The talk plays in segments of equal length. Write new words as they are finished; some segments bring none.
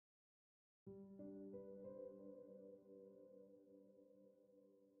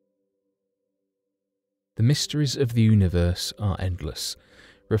The mysteries of the universe are endless.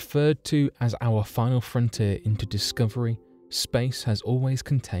 Referred to as our final frontier into discovery, space has always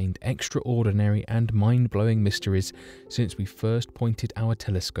contained extraordinary and mind-blowing mysteries since we first pointed our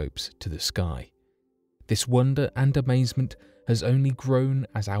telescopes to the sky. This wonder and amazement has only grown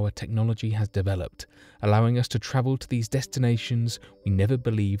as our technology has developed, allowing us to travel to these destinations we never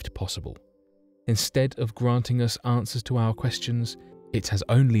believed possible. Instead of granting us answers to our questions, it has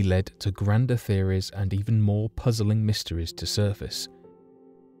only led to grander theories and even more puzzling mysteries to surface.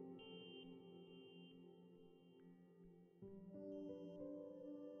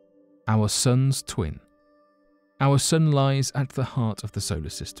 Our Sun's twin. Our Sun lies at the heart of the solar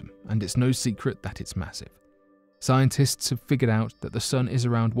system, and it's no secret that it's massive. Scientists have figured out that the Sun is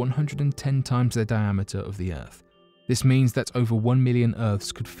around 110 times the diameter of the Earth. This means that over 1 million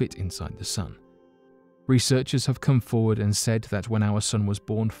Earths could fit inside the Sun. Researchers have come forward and said that when our Sun was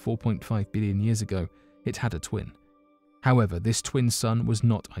born 4.5 billion years ago, it had a twin. However, this twin sun was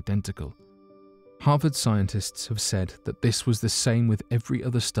not identical. Harvard scientists have said that this was the same with every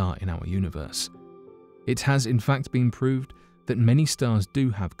other star in our universe. It has in fact been proved that many stars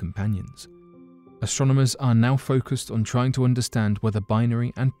do have companions. Astronomers are now focused on trying to understand whether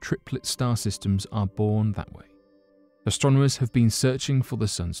binary and triplet star systems are born that way. Astronomers have been searching for the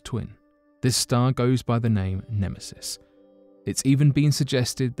Sun's twin. This star goes by the name Nemesis. It's even been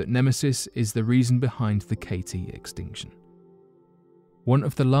suggested that Nemesis is the reason behind the KT extinction, one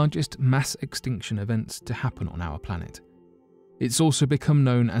of the largest mass extinction events to happen on our planet. It's also become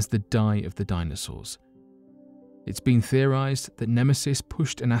known as the Die of the Dinosaurs. It's been theorized that Nemesis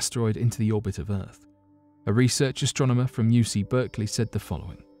pushed an asteroid into the orbit of Earth. A research astronomer from UC Berkeley said the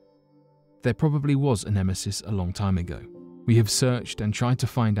following: "There probably was a Nemesis a long time ago. We have searched and tried to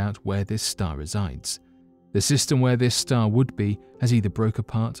find out where this star resides. The system where this star would be has either broke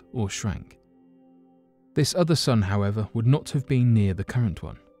apart or shrank." This other sun, however, would not have been near the current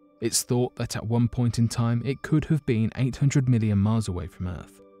one. It's thought that at one point in time it could have been 800 million miles away from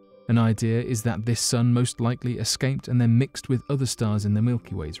Earth. An idea is that this sun most likely escaped and then mixed with other stars in the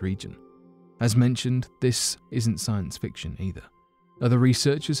Milky Way's region. As mentioned, this isn't science fiction either. Other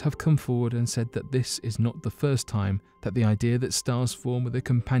researchers have come forward and said that this is not the first time that the idea that stars form with a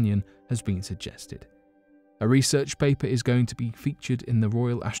companion has been suggested. A research paper is going to be featured in the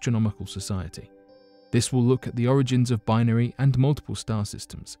Royal Astronomical Society. This will look at the origins of binary and multiple star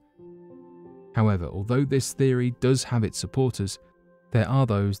systems. However, although this theory does have its supporters, there are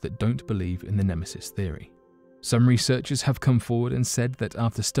those that don't believe in the Nemesis theory. Some researchers have come forward and said that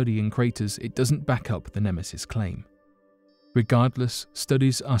after studying craters, it doesn't back up the Nemesis claim. Regardless,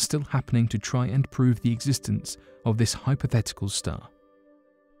 studies are still happening to try and prove the existence of this hypothetical star.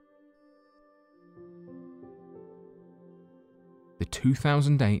 The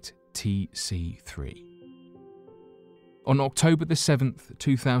 2008 TC3. On October the 7th,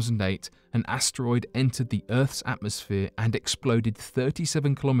 2008, an asteroid entered the Earth's atmosphere and exploded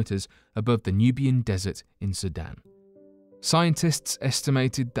 37 kilometers above the Nubian Desert in Sudan. Scientists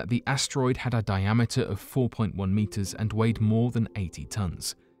estimated that the asteroid had a diameter of 4.1 meters and weighed more than 80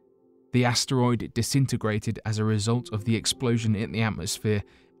 tons. The asteroid disintegrated as a result of the explosion in the atmosphere,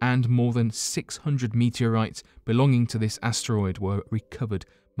 and more than 600 meteorites belonging to this asteroid were recovered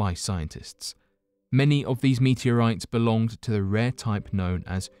by scientists. Many of these meteorites belonged to the rare type known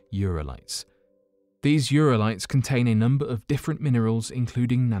as uralites. These uralites contain a number of different minerals,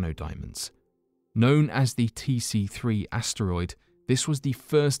 including nanodiamonds. Known as the TC3 asteroid, this was the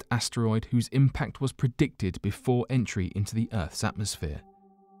first asteroid whose impact was predicted before entry into the Earth's atmosphere.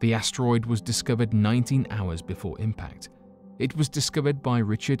 The asteroid was discovered 19 hours before impact. It was discovered by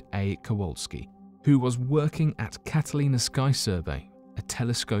Richard A. Kowalski, who was working at Catalina Sky Survey, a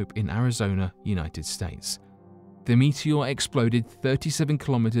telescope in Arizona, United States. The meteor exploded 37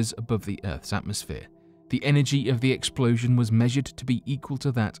 kilometers above the Earth's atmosphere. The energy of the explosion was measured to be equal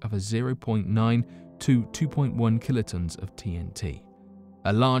to that of a 0.9 to 2.1 kilotons of TNT.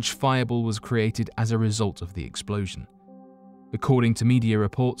 A large fireball was created as a result of the explosion. According to media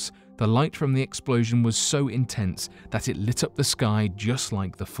reports, the light from the explosion was so intense that it lit up the sky just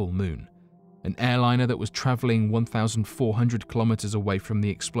like the full moon. An airliner that was traveling 1,400 kilometers away from the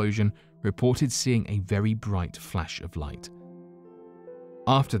explosion reported seeing a very bright flash of light.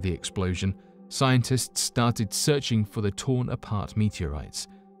 After the explosion, scientists started searching for the torn-apart meteorites.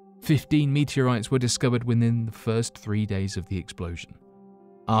 15 meteorites were discovered within the first 3 days of the explosion.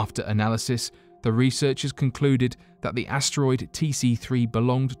 After analysis, the researchers concluded that the asteroid TC3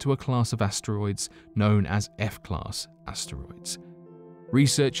 belonged to a class of asteroids known as F-class asteroids.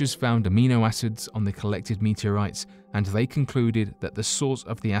 Researchers found amino acids on the collected meteorites, and they concluded that the source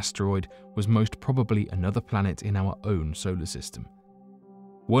of the asteroid was most probably another planet in our own solar system.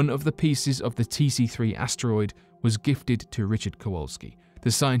 One of the pieces of the TC3 asteroid was gifted to Richard Kowalski,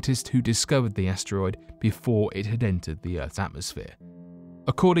 the scientist who discovered the asteroid before it had entered the Earth's atmosphere.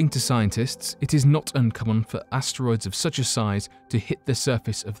 According to scientists, it is not uncommon for asteroids of such a size to hit the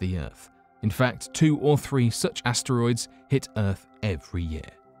surface of the Earth. In fact, 2 or 3 such asteroids hit Earth every year.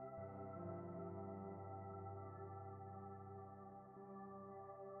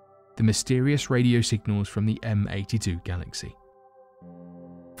 The mysterious radio signals from the M82 galaxy.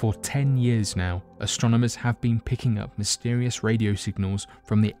 For 10 years now, astronomers have been picking up mysterious radio signals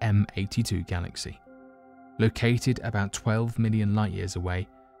from the M82 galaxy. Located about 12 million light-years away,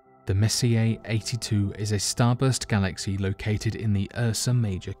 the Messier 82 is a starburst galaxy located in the Ursa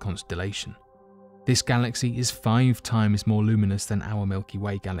Major constellation. This galaxy is 5 times more luminous than our Milky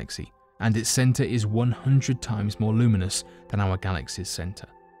Way galaxy, and its centre is 100 times more luminous than our galaxy's centre.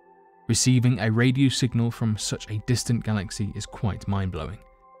 Receiving a radio signal from such a distant galaxy is quite mind-blowing.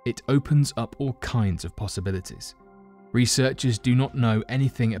 It opens up all kinds of possibilities. Researchers do not know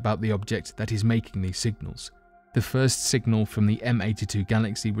anything about the object that is making these signals. The first signal from the M82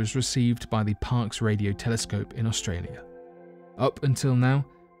 galaxy was received by the Parkes Radio Telescope in Australia. Up until now,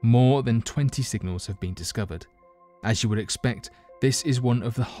 more than 20 signals have been discovered. As you would expect, this is one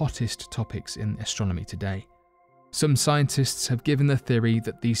of the hottest topics in astronomy today. Some scientists have given the theory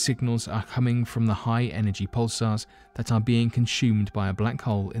that these signals are coming from the high-energy pulsars that are being consumed by a black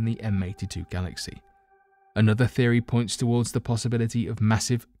hole in the M82 galaxy. Another theory points towards the possibility of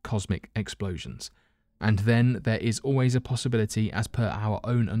massive cosmic explosions. And then there is always a possibility, as per our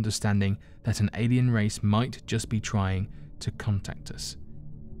own understanding, that an alien race might just be trying to contact us.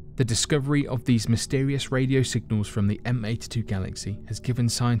 The discovery of these mysterious radio signals from the M82 galaxy has given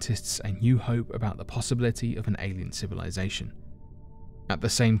scientists a new hope about the possibility of an alien civilization. At the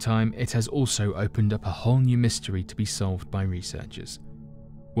same time, it has also opened up a whole new mystery to be solved by researchers.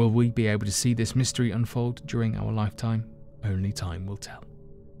 Will we be able to see this mystery unfold during our lifetime? Only time will tell.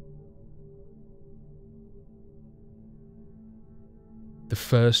 The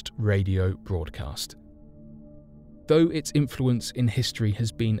first radio broadcast. Though its influence in history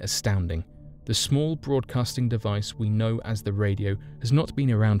has been astounding, the small broadcasting device we know as the radio has not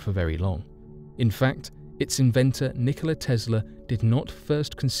been around for very long. In fact, its inventor Nikola Tesla did not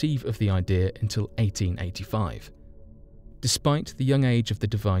first conceive of the idea until 1885. Despite the young age of the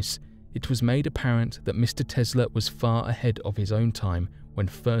device, it was made apparent that Mr. Tesla was far ahead of his own time when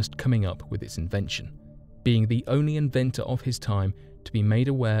first coming up with its invention, being the only inventor of his time to be made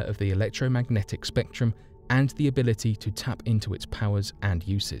aware of the electromagnetic spectrum and the ability to tap into its powers and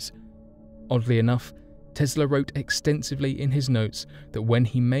uses. Oddly enough, Tesla wrote extensively in his notes that when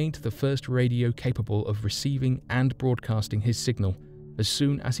he made the first radio capable of receiving and broadcasting his signal, as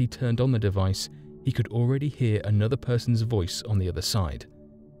soon as he turned on the device, he could already hear another person's voice on the other side.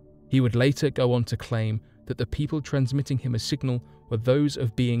 He would later go on to claim that the people transmitting him a signal were those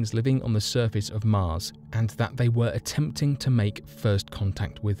of beings living on the surface of Mars, and that they were attempting to make first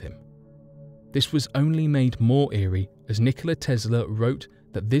contact with him. This was only made more eerie as Nikola Tesla wrote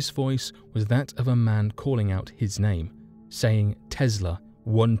that this voice was that of a man calling out his name, saying Tesla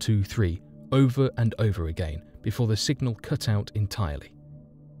 123 over and over again before the signal cut out entirely.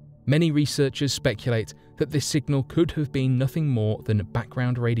 Many researchers speculate that this signal could have been nothing more than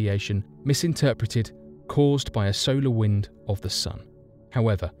background radiation misinterpreted, caused by a solar wind of the sun.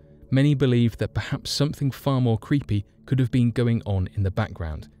 However, many believe that perhaps something far more creepy could have been going on in the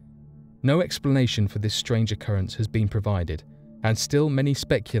background. No explanation for this strange occurrence has been provided, and still many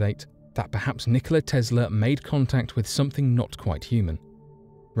speculate that perhaps Nikola Tesla made contact with something not quite human.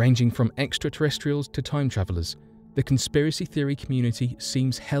 Ranging from extraterrestrials to time travelers, the conspiracy theory community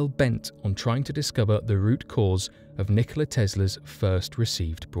seems hell-bent on trying to discover the root cause of Nikola Tesla's first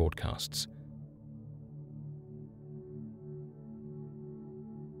received broadcasts.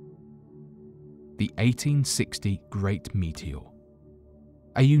 The 1860 Great Meteor.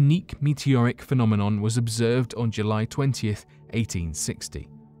 A unique meteoric phenomenon was observed on July 20th, 1860.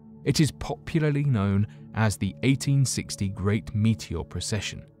 It is popularly known as the 1860 Great Meteor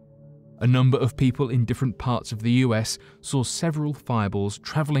Procession. A number of people in different parts of the US saw several fireballs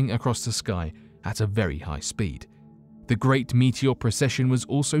travelling across the sky at a very high speed. The Great Meteor Procession was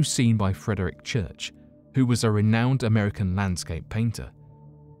also seen by Frederick Church, who was a renowned American landscape painter.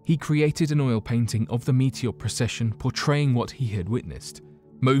 He created an oil painting of the meteor procession portraying what he had witnessed.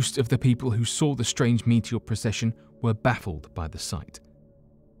 Most of the people who saw the strange meteor procession were baffled by the sight.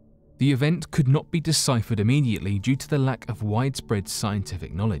 The event could not be deciphered immediately due to the lack of widespread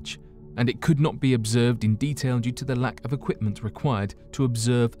scientific knowledge, and it could not be observed in detail due to the lack of equipment required to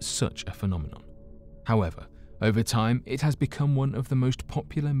observe such a phenomenon. However, over time, it has become one of the most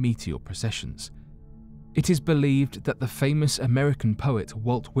popular meteor processions. It is believed that the famous American poet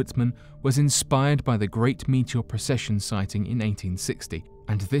Walt Whitman was inspired by the Great Meteor Procession sighting in 1860,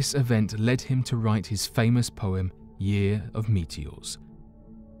 and this event led him to write his famous poem, Year of Meteors.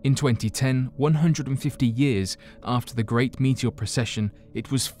 In 2010, 150 years after the Great Meteor Procession,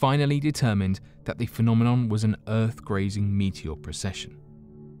 it was finally determined that the phenomenon was an Earth-grazing meteor procession.